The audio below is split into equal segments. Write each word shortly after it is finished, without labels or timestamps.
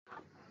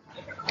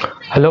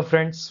Hello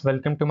friends,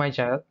 welcome to my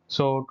channel.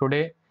 So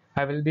today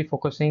I will be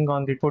focusing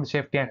on the food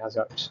safety and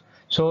hazards.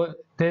 So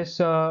this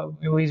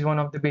is one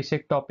of the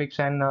basic topics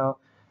and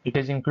it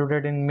is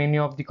included in many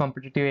of the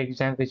competitive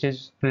exams which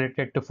is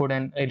related to food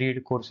and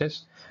allied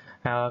courses.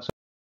 Uh,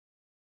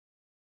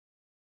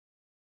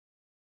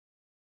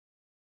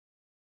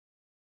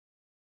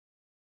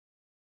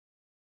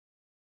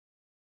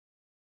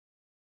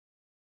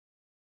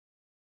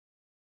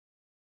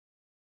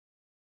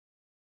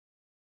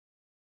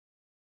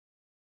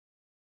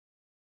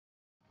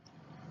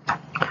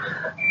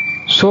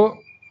 so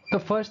the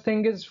first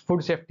thing is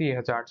food safety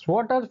hazards.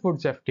 What are food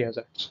safety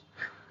hazards?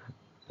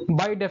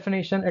 By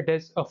definition, it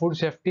is a food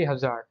safety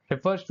hazard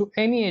refers to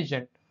any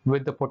agent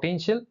with the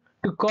potential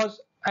to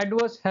cause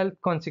adverse health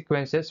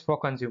consequences for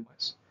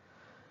consumers.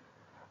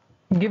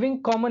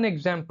 Giving common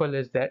example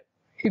is that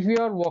if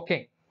you're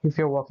walking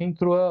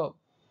through a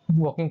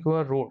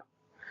road,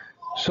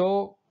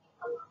 so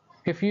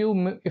if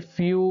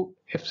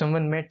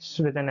someone meets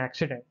with an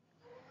accident,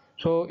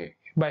 so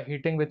by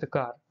hitting with a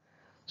car,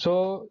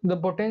 so the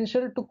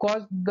potential to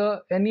cause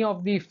the any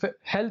of the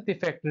health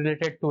effect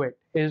related to it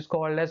is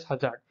called as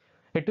hazard.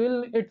 It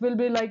will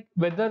be like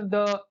whether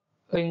the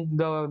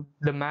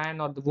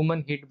man or the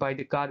woman hit by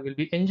the car will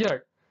be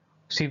injured,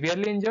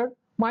 severely injured,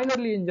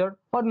 minorly injured,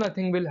 or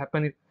nothing will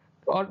happen,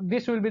 or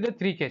this will be the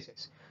three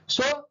cases.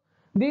 So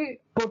the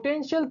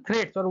potential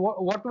threats, or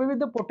what will be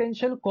the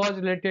potential cause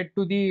related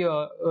to the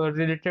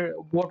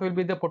what will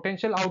be the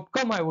potential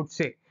outcome, I would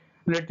say,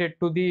 related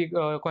to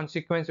the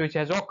consequence which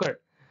has occurred,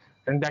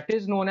 and that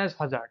is known as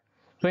hazard.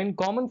 So in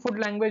common food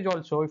language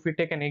also, if we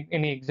take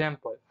any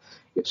example,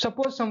 if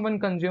suppose someone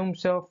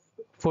consumes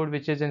food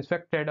which is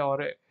infected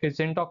or is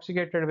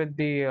intoxicated with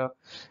the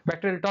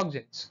bacterial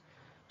toxins,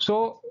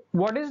 so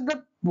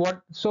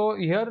so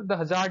here the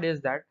hazard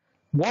is that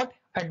what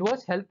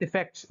adverse health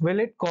effects will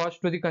it cause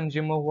to the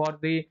consumer or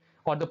the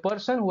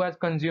person who has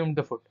consumed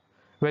the food,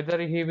 whether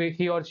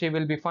he or she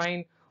will be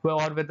fine,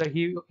 or whether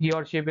he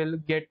or she will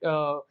get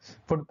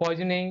food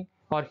poisoning,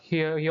 or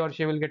he or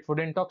she will get food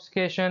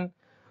intoxication,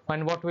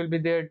 and what will be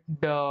the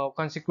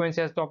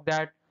consequences of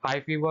that: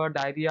 high fever,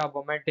 diarrhea,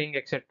 vomiting,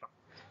 etc.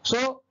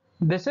 So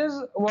this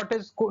is what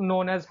is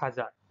known as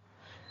hazard.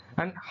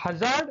 And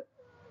hazard,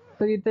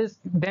 it is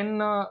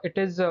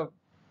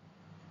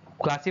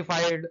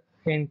classified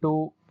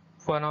into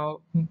for now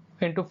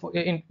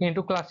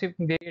into classic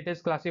it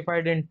is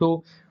classified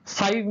into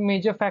five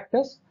major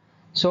factors.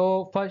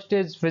 So first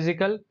is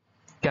physical,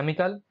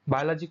 chemical,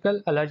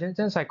 biological, allergens,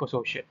 and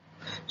psychosocial.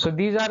 So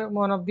these are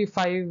one of the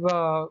five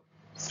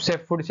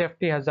food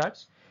safety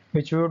hazards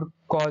which would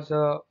cause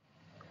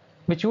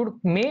which would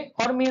may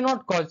or may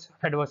not cause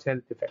adverse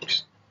health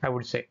effects, I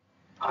would say.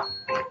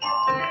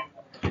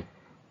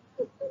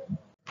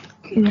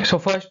 So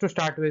first, to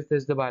start with,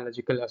 is the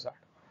biological hazard.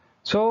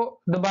 So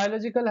the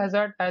biological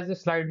hazard, as the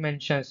slide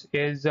mentions,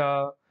 is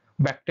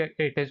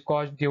it is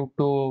caused due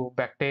to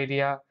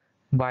bacteria,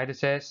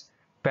 viruses,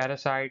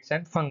 parasites,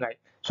 and fungi.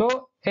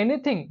 So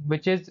anything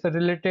which is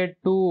related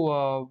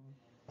to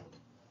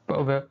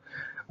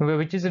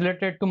which is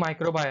related to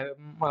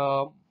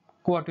microbiome,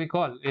 what we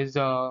call is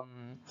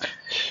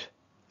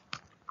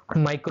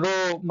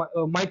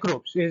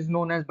microbes, is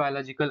known as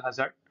biological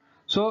hazard.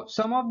 So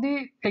some of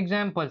the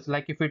examples,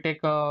 like if we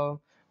take a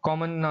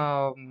common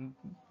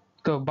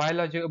the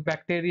biological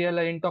bacterial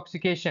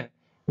intoxication,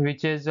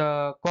 which is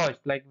caused,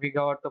 like we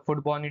got the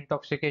foodborne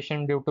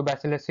intoxication due to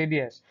Bacillus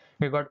cereus,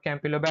 we got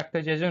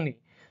Campylobacter jejuni,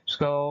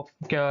 so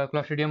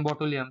Clostridium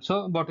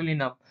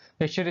botulinum,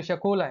 Escherichia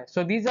coli.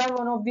 So these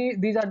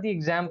are the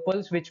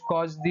examples which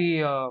cause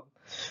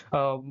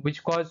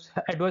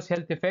adverse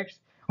health effects,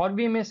 or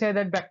we may say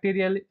that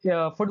bacterial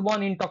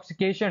foodborne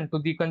intoxication to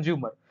the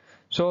consumer.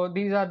 So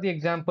these are the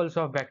examples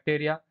of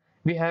bacteria.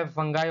 We have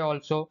fungi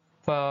also,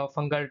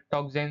 fungal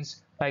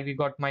toxins, like we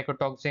got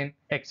mycotoxin,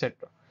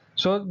 etc.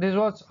 So this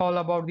was all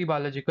about the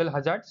biological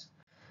hazards.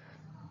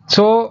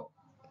 So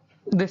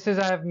this is,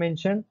 I have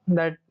mentioned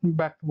that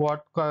back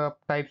what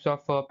types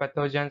of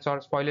pathogens or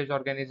spoilage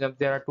organisms.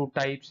 There are two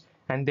types,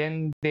 and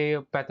then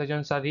the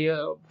pathogens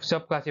are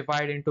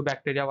sub-classified into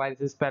bacteria,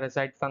 viruses,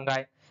 parasite,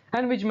 fungi,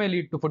 and which may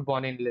lead to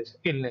foodborne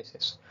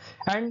illnesses.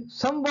 And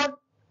somewhat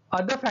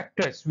other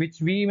factors which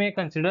we may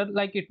consider,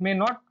 like it may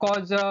not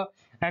cause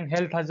an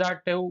health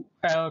hazard to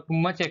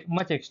much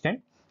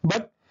extent,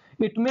 but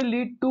it may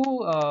lead to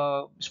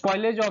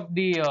spoilage of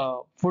the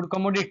food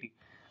commodity,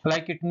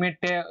 like it may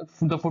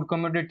the food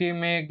commodity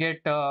may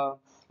get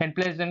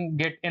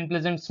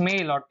unpleasant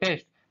smell or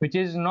taste, which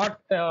is not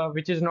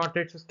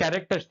its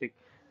characteristic.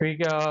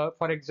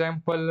 For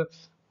example,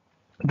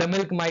 the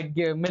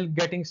milk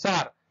getting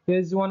sour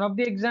is one of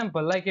the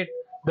example, like it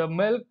the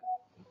milk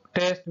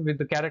taste with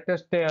the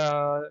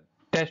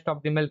taste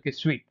of the milk is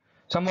sweet,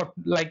 somewhat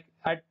like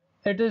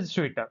it is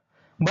sweeter.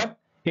 But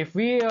if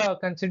we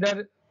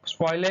consider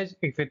spoilage,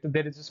 if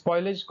there is a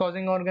spoilage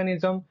causing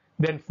organism,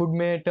 then food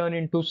may turn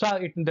into sour,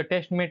 the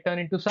taste may turn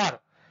into sour.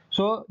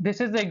 So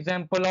this is the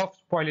example of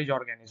spoilage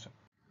organism.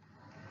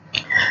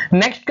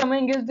 Next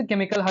coming is the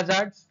chemical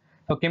hazards.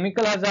 So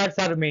chemical hazards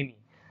are many.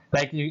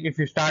 Like if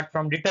you start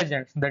from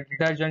detergents, the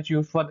detergents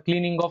used for the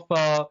cleaning of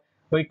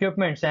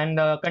equipments and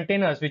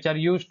containers which are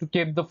used to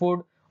keep the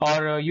food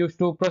or used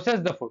to process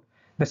the food.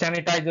 The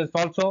sanitizers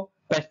also,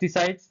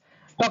 pesticides.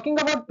 Talking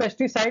about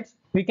pesticides,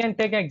 we can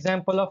take an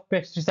example of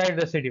pesticide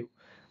residue.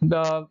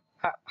 The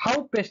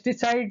how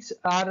pesticides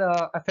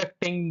are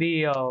affecting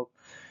the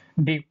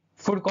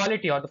food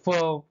quality or the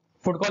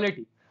food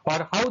quality,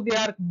 or how they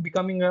are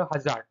becoming a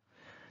hazard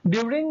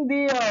during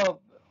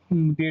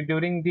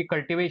during the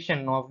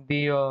cultivation of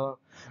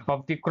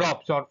the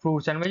crops or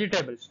fruits and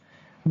vegetables.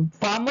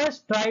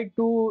 Farmers try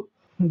to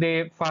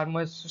they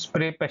farmers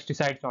spray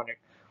pesticides on it,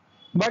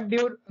 but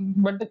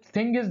the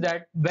thing is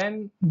that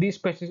when this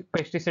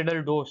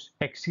pesticidal dose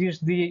exceeds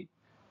the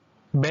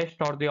best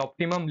or the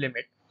optimum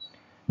limit,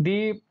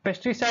 the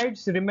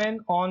pesticides remain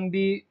on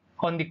the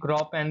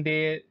crop and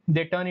they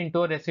turn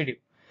into a residue.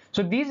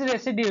 So these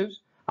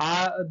residues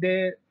are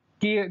they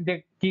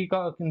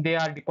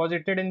are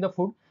deposited in the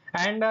food,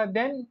 and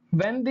then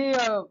when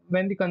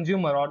the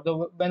consumer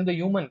or when the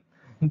human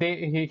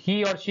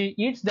he or she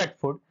eats that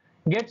food,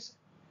 gets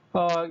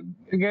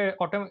get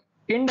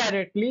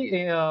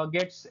indirectly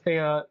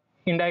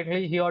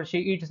indirectly he or she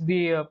eats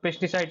the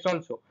pesticides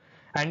also,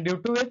 and due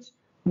to which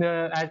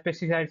as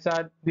pesticides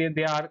are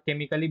they are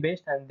chemically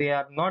based and they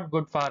are not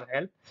good for our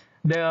health.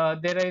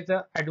 There is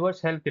a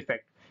adverse health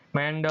effect,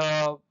 and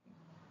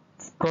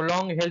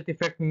prolonged health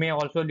effect may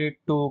also lead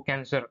to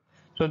cancer.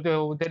 So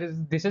there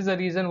is this is the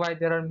reason why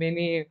there are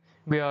many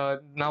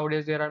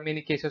nowadays there are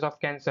many cases of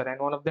cancer, and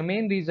one of the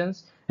main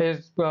reasons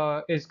is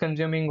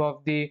consuming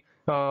of the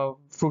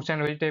fruits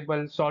and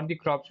vegetables or the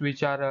crops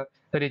which are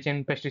rich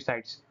in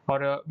pesticides,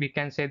 or we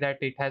can say that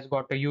it has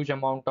got a huge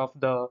amount of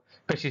the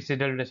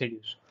pesticidal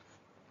residues.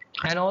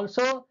 And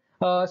also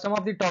some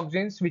of the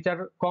toxins which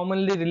are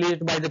commonly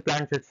released by the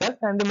plants itself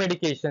and the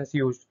medications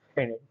used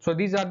in it. So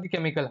these are the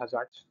chemical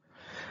hazards.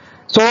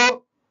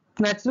 So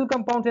natural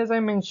compounds, as I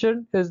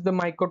mentioned, is the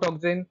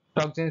mycotoxin,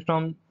 toxins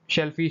from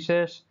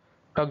shellfishes,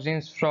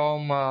 toxins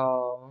from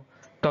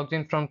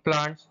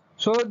plants.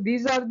 So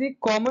these are the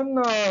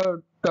common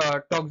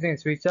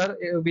toxins which are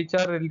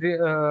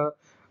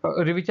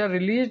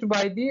released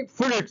by the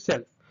food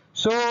itself.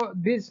 So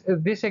this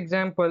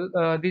example,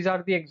 these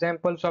are the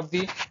examples of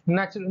the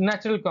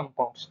natural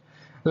compounds.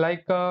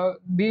 Like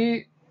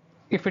the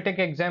if we take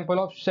example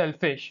of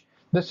shellfish,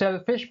 the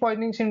shellfish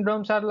poisoning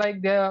syndromes are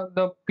like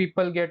the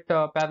people get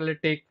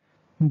paralytic,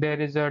 there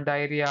is a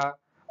diarrhea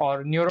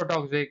or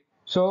neurotoxic.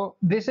 So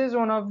this is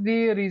one of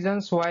the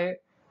reasons why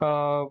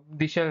the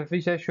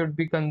shellfishes should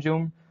be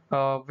consumed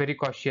very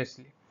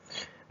cautiously.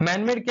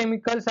 Man-made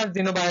chemicals are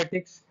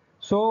xenobiotics.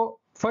 So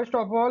first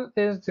of all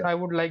is I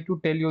would like to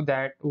tell you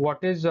that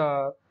what is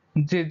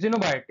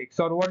xenobiotics,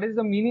 or what is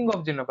the meaning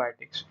of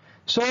xenobiotics.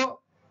 So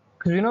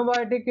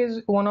xenobiotic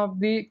is one of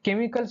the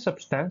chemical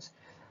substance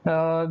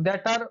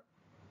that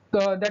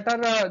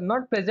are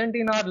not present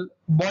in our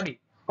body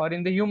or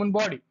in the human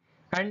body,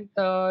 and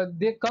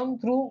they come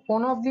through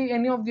one of the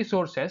any of the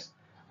sources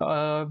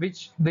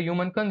which the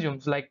human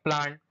consumes, like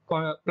plant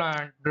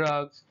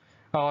drugs,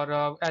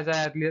 or as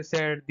I earlier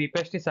said, the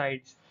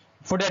pesticides,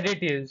 food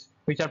additives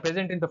which are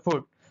present in the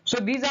food. So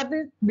these are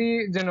the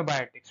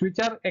xenobiotics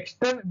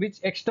which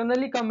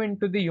externally come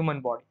into the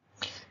human body.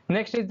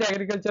 Next is the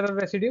agricultural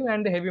residue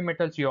and the heavy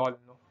metals, you all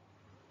know.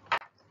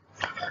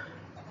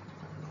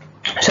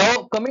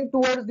 So coming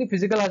towards the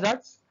physical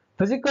hazards,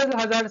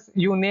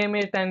 you name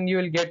it and you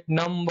will get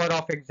number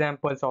of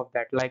examples of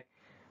that, like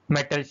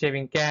metal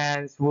shaving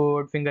cans,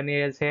 wood,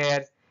 fingernails,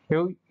 hairs.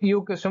 One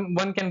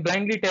can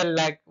blindly tell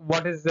like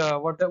what are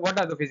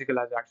the physical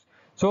hazards.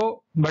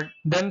 So, but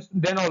then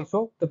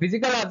also the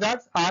physical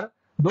hazards are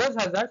those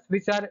hazards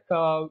which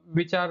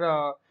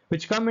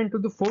come into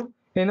the food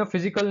in a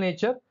physical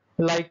nature,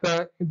 like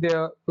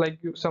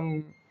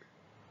some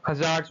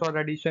hazards or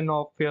addition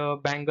of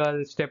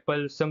bangles,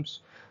 staples, some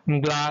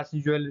glass,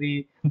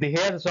 jewelry, the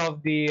hairs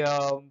of the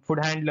food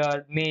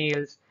handler,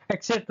 nails,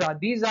 etc.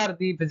 These are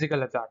the physical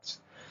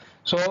hazards.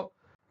 So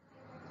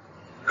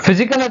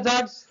physical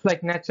hazards,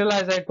 like natural,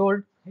 as I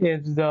told,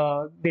 is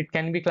it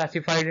can be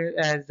classified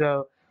as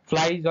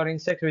flies or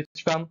insects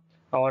which come,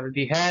 or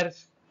the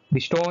hairs, the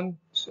stones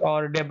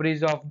or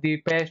debris of the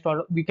pest,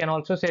 or we can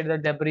also say the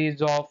debris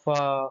of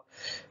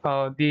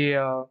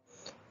the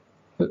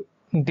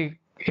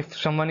if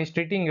someone is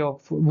treating your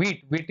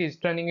wheat is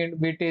turned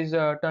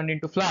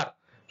into flour.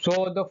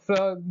 So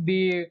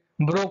the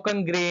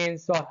broken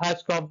grains or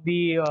husk of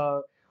the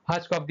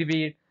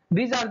wheat,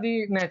 these are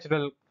the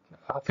natural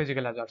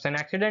physical hazards. And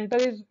accidental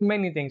is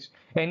many things.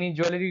 Any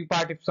jewelry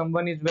part, if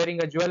someone is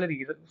wearing a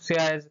jewelry, say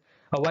as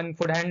one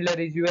food handler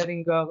is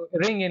wearing a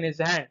ring in his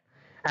hand,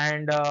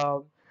 and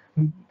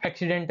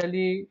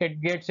accidentally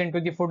it gets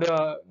into the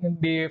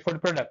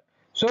food product.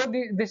 So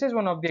this is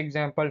one of the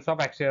examples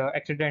of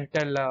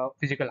accidental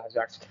physical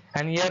hazards,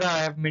 and here I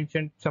have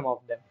mentioned some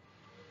of them.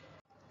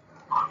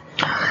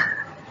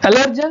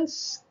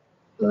 Allergens,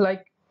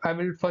 like I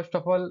will first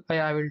of all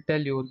I will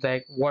tell you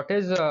like what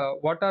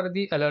are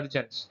the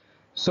allergens.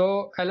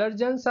 So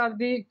allergens are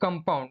the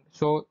compound.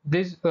 So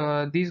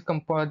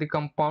the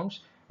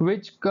compounds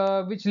which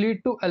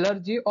lead to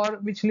allergy, or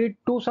which lead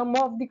to some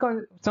of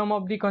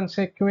the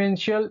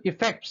consequential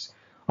effects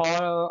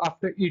or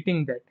after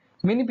eating that.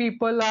 Many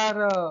people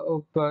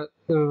are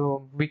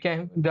we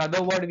can the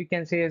other word we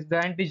can say is the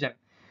antigen.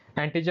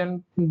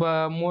 Antigen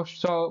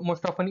most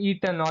often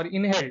eaten or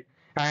inhaled,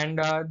 and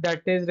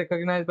that is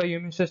recognized by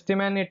immune system,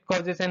 and it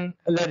causes an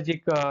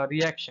allergic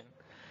reaction.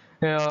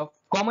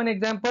 Common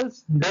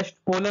examples: dust,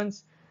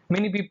 pollens.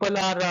 Many people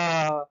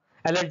are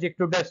allergic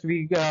to dust.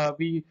 We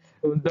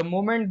the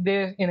moment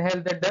they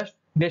inhale the dust,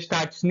 they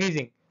start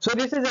sneezing. So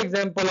this is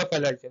example of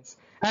allergens.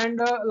 And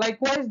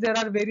likewise, there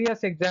are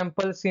various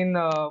examples in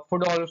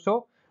food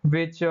also,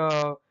 which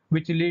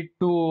lead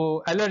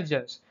to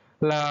allergens.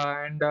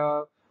 And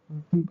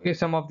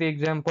some of the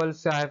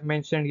examples I have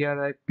mentioned here,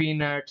 like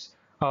peanuts,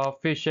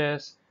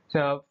 fishes.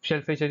 So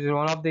shellfish is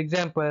one of the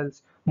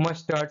examples.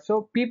 Mustard.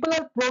 So people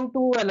are prone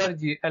to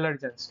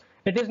allergens.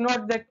 It is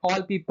not that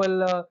all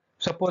people.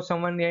 Suppose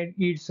someone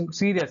eats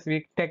cereals.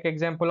 We take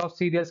example of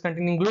cereals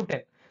containing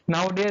gluten.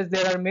 Nowadays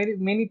there are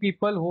many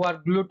people who are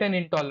gluten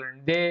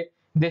intolerant. They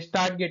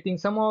start getting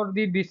some of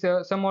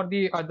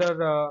the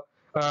other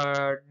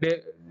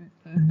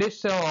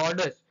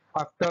disorders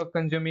after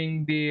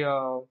consuming the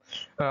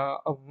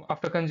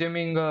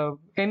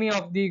any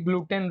of the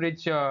gluten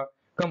rich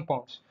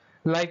compounds.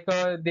 Like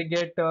they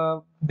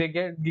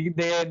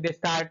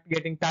start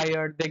getting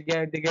tired, they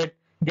get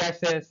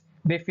gases,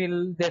 they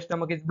feel their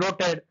stomach is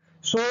bloated.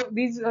 So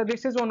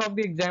this is one of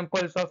the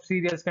examples of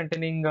cereals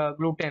containing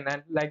gluten,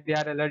 and like they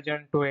are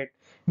allergic to it.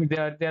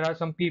 There are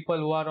some people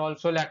who are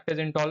also lactose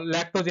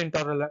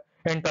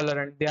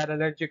intolerant. They are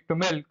allergic to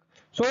milk.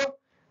 So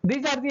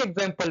these are the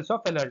examples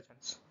of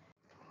allergens.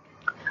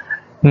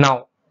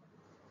 Now,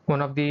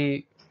 one of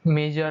the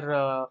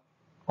major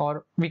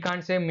or we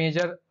can't say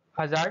major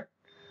hazard,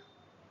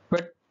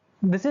 but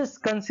this is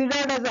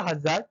considered as a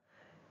hazard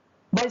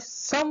by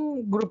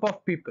some group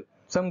of people,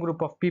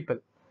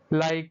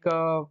 like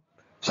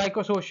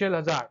psychosocial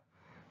hazard.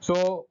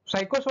 So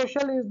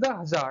psychosocial is the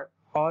hazard,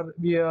 or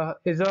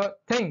is a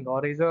thing,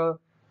 or is a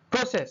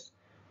process.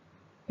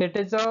 It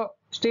is a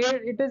state,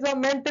 it is a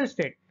mental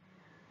state.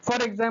 For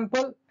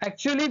example,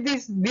 actually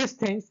these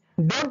things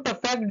don't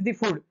affect the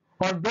food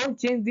or don't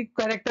change the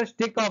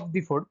characteristic of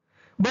the food,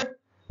 but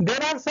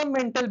there are some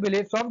mental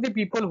beliefs of the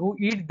people who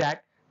eat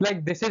that,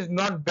 like this is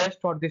not best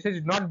or this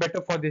is not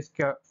better for this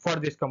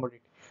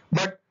commodity.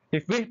 But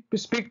if we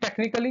speak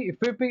technically,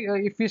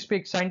 if we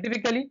speak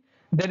scientifically,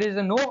 there is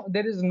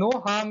no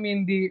harm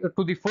in the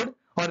to the food,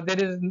 or there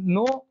is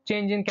no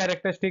change in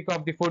characteristic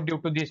of the food due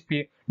to this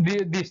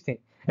thing.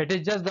 It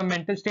is just the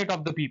mental state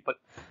of the people.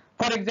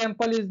 For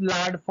example, is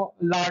lard,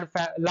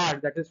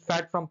 that is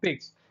fat from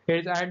pigs.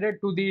 It is added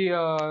to the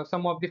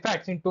some of the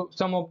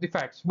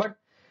fats, but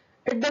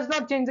it does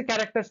not change the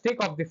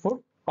characteristic of the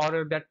food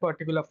or that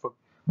particular food.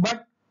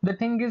 But the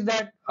thing is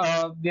that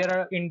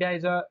India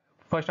is a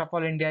first of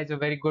all, India is a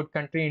very good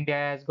country. India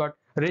has got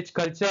rich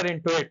culture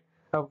into it.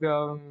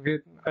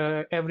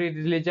 Every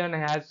religion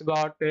has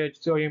got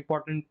its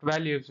important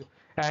values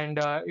and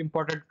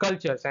important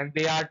cultures, and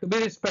they are to be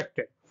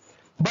respected.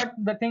 But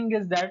the thing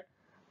is that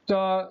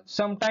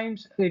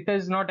sometimes it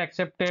is not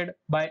accepted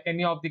by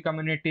any of the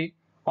community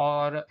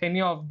or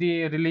any of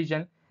the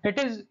religion. It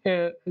is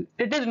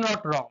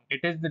not wrong.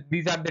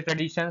 These are the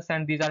traditions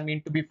and these are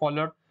meant to be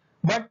followed.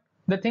 But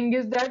the thing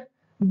is that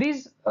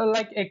these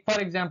for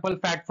example,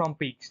 fat from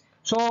pigs.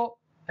 So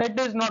it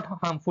is not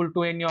harmful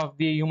to any of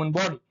the human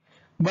body,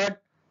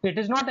 but it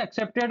is not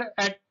accepted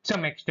at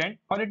some extent,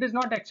 or it is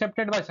not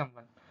accepted by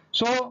someone.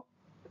 So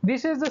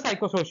this is the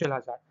psychosocial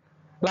hazard.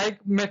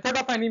 Like method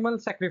of animal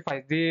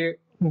sacrifice, there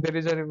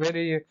is a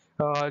very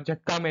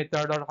jhatka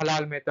method or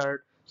halal method.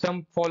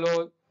 Some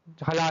follow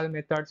halal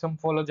method, some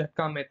follow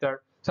jhatka method.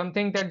 Some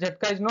think that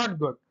jhatka is not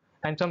good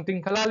and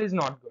something halal is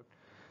not good.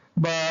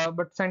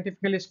 But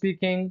scientifically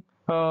speaking,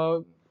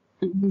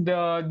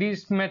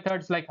 these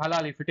methods like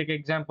halal, if you take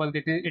example,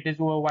 it is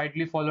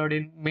widely followed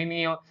in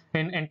many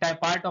in entire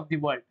part of the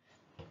world,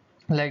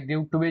 like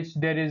due to which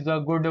there is a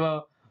good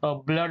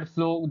blood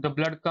flow. The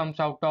blood comes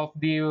out of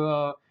the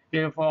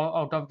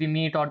out of the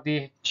meat or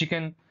the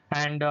chicken,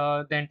 and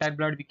the entire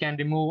blood we can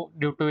remove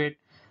due to it.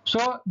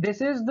 So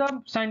this is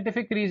the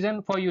scientific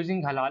reason for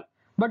using halal.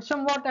 But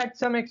somewhat at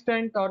some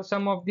extent, or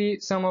some of the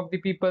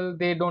people,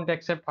 they don't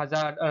accept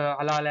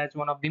halal as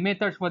one of the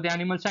methods for the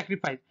animal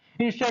sacrifice.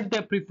 Instead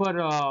they prefer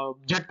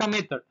jhatka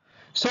method.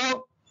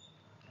 So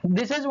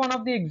this is one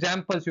of the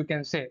examples you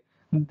can say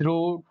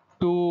through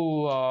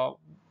to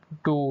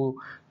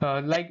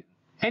like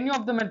any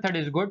of the method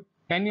is good.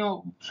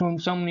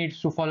 Some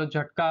needs to follow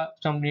jhatka,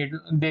 some need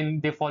then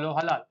they follow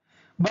halal.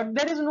 But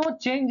there is no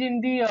change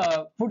in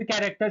the food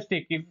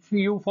characteristic if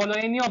you follow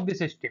any of the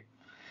system.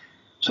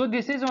 So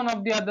this is one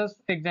of the other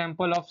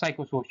example of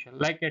psychosocial.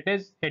 Like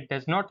it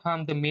does not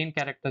harm the main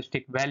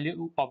characteristic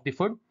value of the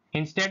food.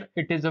 Instead,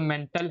 it is a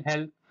mental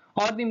health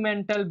or the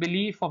mental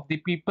belief of the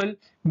people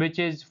which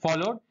is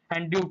followed,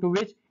 and due to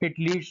which it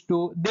leads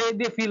to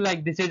they feel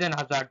like this is an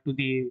hazard to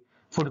the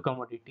food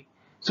commodity.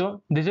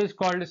 So this is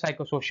called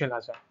psychosocial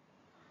hazard.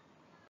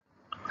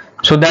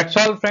 So that's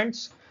all,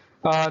 friends.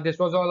 This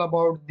was all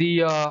about the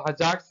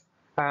hazards.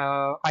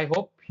 I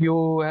hope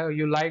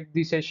you liked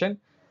the session,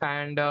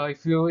 and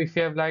if you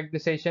have liked the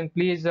session,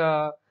 please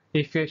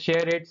if you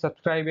share it,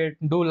 subscribe it,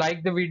 do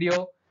like the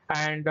video,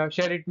 and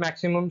share it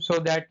maximum so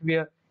that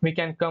we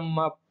can come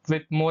up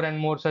with more and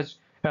more such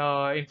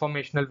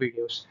informational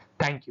videos.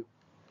 Thank you.